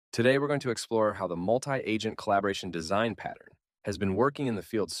Today, we're going to explore how the multi-agent collaboration design pattern has been working in the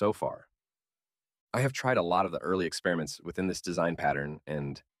field so far. I have tried a lot of the early experiments within this design pattern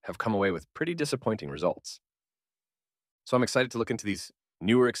and have come away with pretty disappointing results. So I'm excited to look into these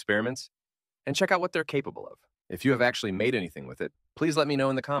newer experiments and check out what they're capable of. If you have actually made anything with it, please let me know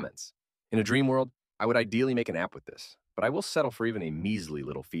in the comments. In a dream world, I would ideally make an app with this, but I will settle for even a measly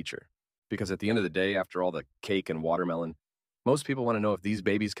little feature. Because at the end of the day, after all the cake and watermelon, most people want to know if these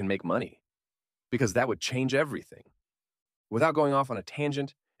babies can make money, because that would change everything. Without going off on a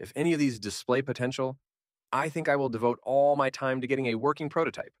tangent, if any of these display potential, I think I will devote all my time to getting a working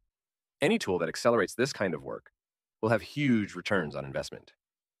prototype. Any tool that accelerates this kind of work will have huge returns on investment.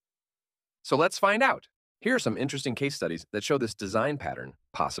 So let's find out. Here are some interesting case studies that show this design pattern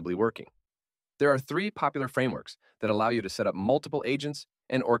possibly working. There are three popular frameworks that allow you to set up multiple agents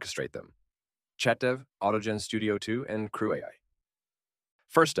and orchestrate them: ChatDev, AutoGen Studio 2, and CrewAI.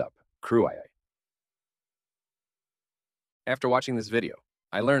 First up, CrewAI. After watching this video,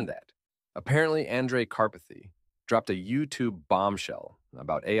 I learned that apparently Andrei Karpathy dropped a YouTube bombshell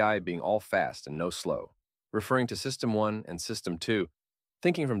about AI being all fast and no slow, referring to System 1 and System 2,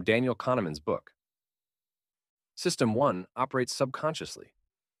 thinking from Daniel Kahneman's book. System 1 operates subconsciously,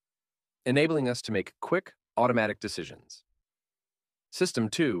 enabling us to make quick, automatic decisions. System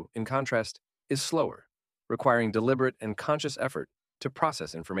 2, in contrast, is slower, requiring deliberate and conscious effort to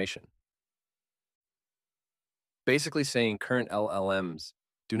process information. Basically saying current LLMs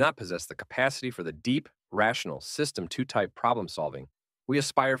do not possess the capacity for the deep, rational System 2 type problem solving we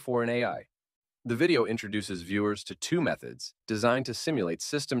aspire for in AI. The video introduces viewers to two methods designed to simulate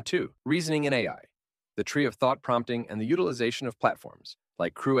System 2 reasoning in AI: the tree of thought prompting and the utilization of platforms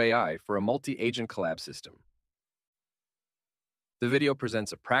like CrewAI for a multi-agent collab system. The video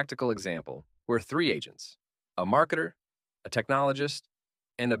presents a practical example where three agents, a marketer, a technologist,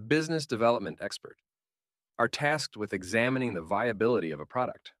 and a business development expert, are tasked with examining the viability of a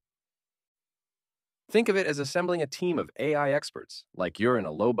product. Think of it as assembling a team of AI experts, like you're in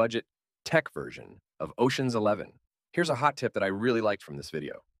a low-budget tech version of Ocean's 11. Here's a hot tip that I really liked from this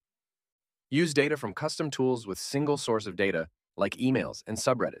video. Use data from custom tools with single source of data, like emails and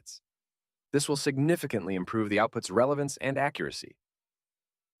subreddits. This will significantly improve the output's relevance and accuracy.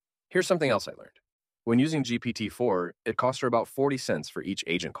 Here's something else I learned. When using GPT-4, it costs her about 40 cents for each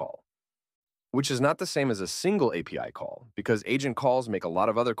agent call, which is not the same as a single API call, because agent calls make a lot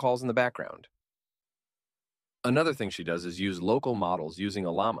of other calls in the background. Another thing she does is use local models using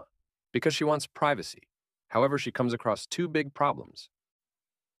a llama, because she wants privacy. However, she comes across two big problems.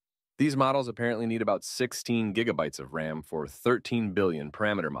 These models apparently need about 16 gigabytes of RAM for 13 billion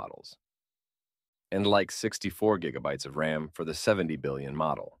parameter models, and like 64 gigabytes of RAM for the 70 billion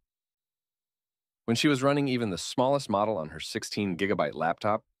model. When she was running even the smallest model on her 16 gigabyte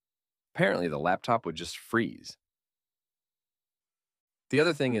laptop, apparently the laptop would just freeze. The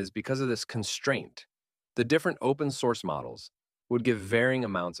other thing is, because of this constraint, the different open source models would give varying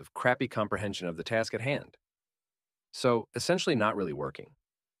amounts of crappy comprehension of the task at hand. So, essentially not really working.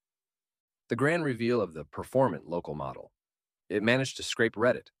 The grand reveal of the performant local model: it managed to scrape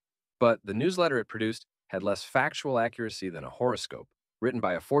Reddit, but the newsletter it produced had less factual accuracy than a horoscope written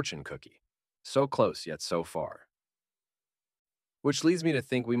by a fortune cookie. So close, yet so far. Which leads me to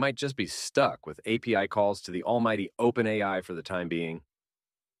think we might just be stuck with API calls to the almighty OpenAI for the time being.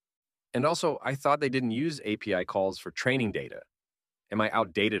 And also, I thought they didn't use API calls for training data. Am I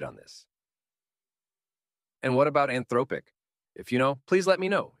outdated on this? And what about Anthropic? If you know, please let me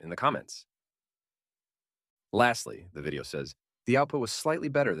know in the comments. Lastly, the video says, the output was slightly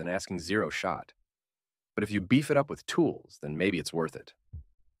better than asking Zero Shot. But if you beef it up with tools, then maybe it's worth it.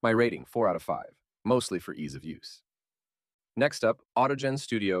 My rating, 4 out of 5, mostly for ease of use. Next up, AutoGen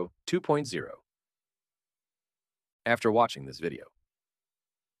Studio 2.0. After watching this video,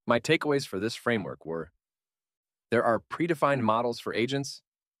 my takeaways for this framework were: there are predefined models for agents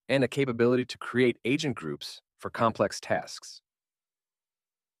and a capability to create agent groups for complex tasks.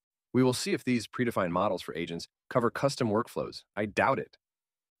 We will see if these predefined models for agents cover custom workflows. I doubt it.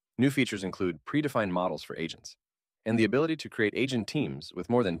 New features include predefined models for agents and the ability to create agent teams with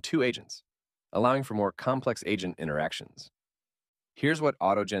more than 2 agents, allowing for more complex agent interactions. Here's what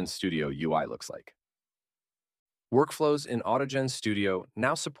AutoGen Studio UI looks like. Workflows in AutoGen Studio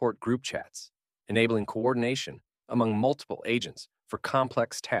now support group chats, enabling coordination among multiple agents for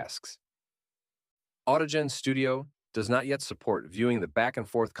complex tasks. AutoGen Studio does not yet support viewing the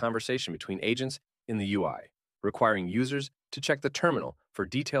back-and-forth conversation between agents in the UI, requiring users to check the terminal for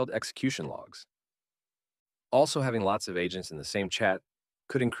detailed execution logs. Also, having lots of agents in the same chat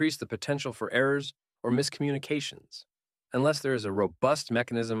could increase the potential for errors or miscommunications. unless there is a robust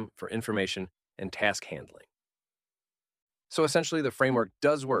mechanism for information and task handling. So essentially, the framework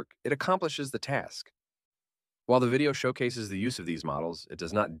does work. It accomplishes the task. While the video showcases the use of these models, it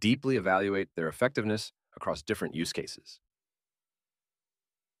does not deeply evaluate their effectiveness across different use cases.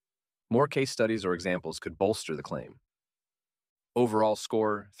 More case studies or examples could bolster the claim. Overall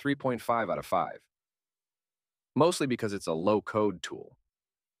score, 3.5 out of 5, mostly because it's a low-code tool.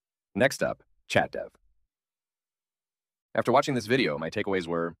 Next up, ChatDev. After watching this video, my takeaways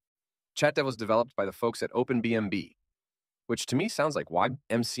were, ChatDev was developed by the folks at OpenBMB, which to me sounds like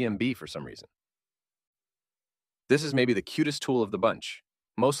YMCMB for some reason. This is maybe the cutest tool of the bunch,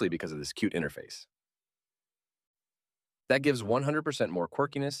 mostly because of this cute interface. That gives 100% more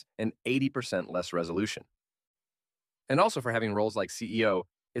quirkiness and 80% less resolution. And also for having roles like CEO,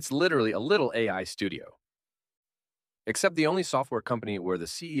 it's literally a little AI studio. Except the only software company where the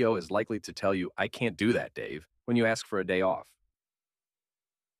CEO is likely to tell you, "I can't do that, Dave," when you ask for a day off.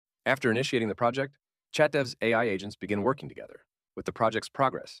 After initiating the project, ChatDev's AI agents begin working together, with the project's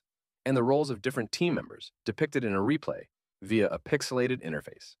progress and the roles of different team members depicted in a replay via a pixelated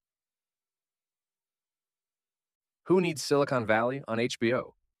interface. Who needs Silicon Valley on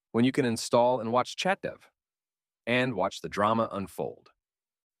HBO when you can install and watch ChatDev and watch the drama unfold?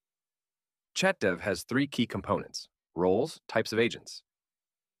 ChatDev has 3 key components: roles, types of agents;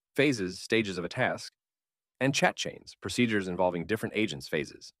 phases, stages of a task; and chat chains, procedures involving different agents'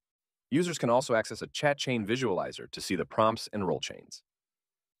 phases. Users can also access a chat chain visualizer to see the prompts and role chains.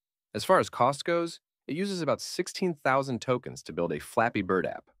 As far as cost goes, it uses about 16,000 tokens to build a Flappy Bird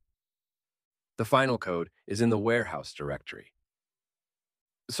app. The final code is in the warehouse directory.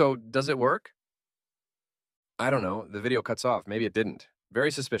 So, does it work? I don't know. The video cuts off. Maybe it didn't.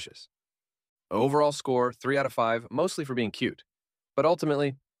 Very suspicious. Overall score, 3 out of 5, mostly for being cute. But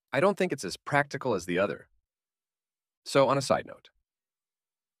ultimately, I don't think it's as practical as the other. So, on a side note,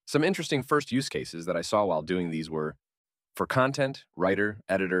 some interesting first use cases that I saw while doing these were for content, writer,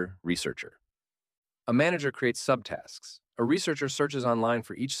 editor, researcher. A manager creates subtasks. A researcher searches online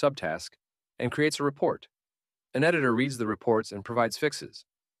for each subtask and creates a report. An editor reads the reports and provides fixes.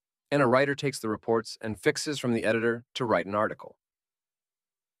 And a writer takes the reports and fixes from the editor to write an article.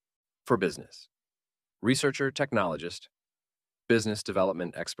 For business, researcher, technologist, business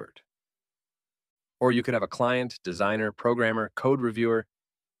development expert. Or you could have a client, designer, programmer, code reviewer,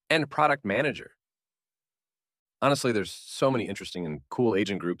 and product manager. Honestly, there's so many interesting and cool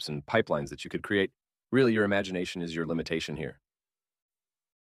agent groups and pipelines that you could create. Really, your imagination is your limitation here.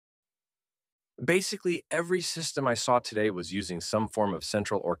 Basically, every system I saw today was using some form of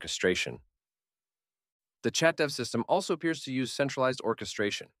central orchestration. The ChatDev system also appears to use centralized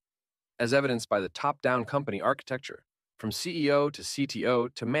orchestration, as evidenced by the top-down company architecture, from CEO to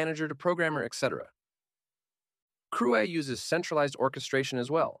CTO to manager to programmer, etc. CrewAI uses centralized orchestration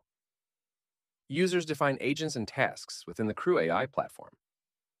as well. Users define agents and tasks within the CrewAI platform,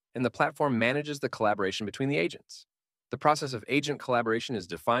 and the platform manages the collaboration between the agents. The process of agent collaboration is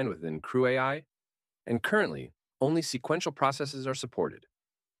defined within CrewAI, and currently, only sequential processes are supported,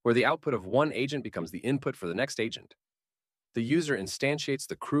 where the output of one agent becomes the input for the next agent. The user instantiates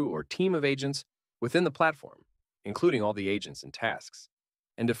the crew or team of agents within the platform, including all the agents and tasks,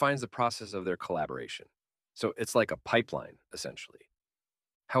 and defines the process of their collaboration. So it's like a pipeline, essentially.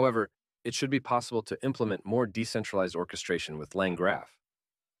 However, it should be possible to implement more decentralized orchestration with LangGraph.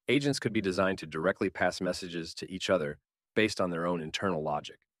 Agents could be designed to directly pass messages to each other based on their own internal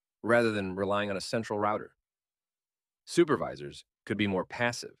logic, rather than relying on a central router. Supervisors could be more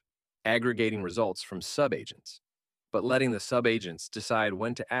passive, aggregating results from sub-agents, but letting the sub-agents decide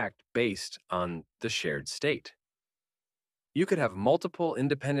when to act based on the shared state. You could have multiple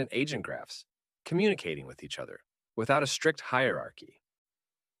independent agent graphs communicating with each other without a strict hierarchy.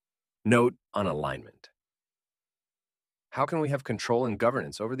 Note on alignment. How can we have control and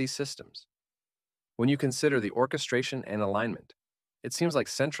governance over these systems? When you consider the orchestration and alignment, it seems like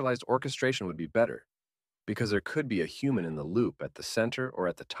centralized orchestration would be better, because there could be a human in the loop at the center or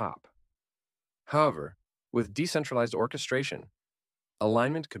at the top. However, with decentralized orchestration,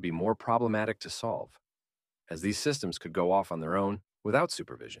 alignment could be more problematic to solve, as these systems could go off on their own without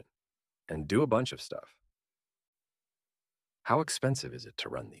supervision and do a bunch of stuff. How expensive is it to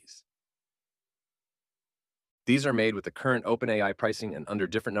run these? These are made with the current OpenAI pricing and under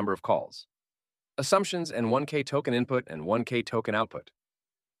different number of calls. Assumptions and 1K token input and 1K token output.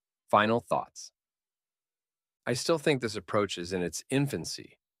 Final thoughts. I still think this approach is in its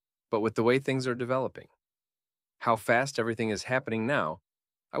infancy, but with the way things are developing, how fast everything is happening now,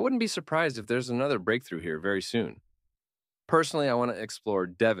 I wouldn't be surprised if there's another breakthrough here very soon. Personally, I want to explore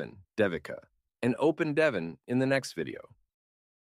Devin, Devika, and Open Devin in the next video.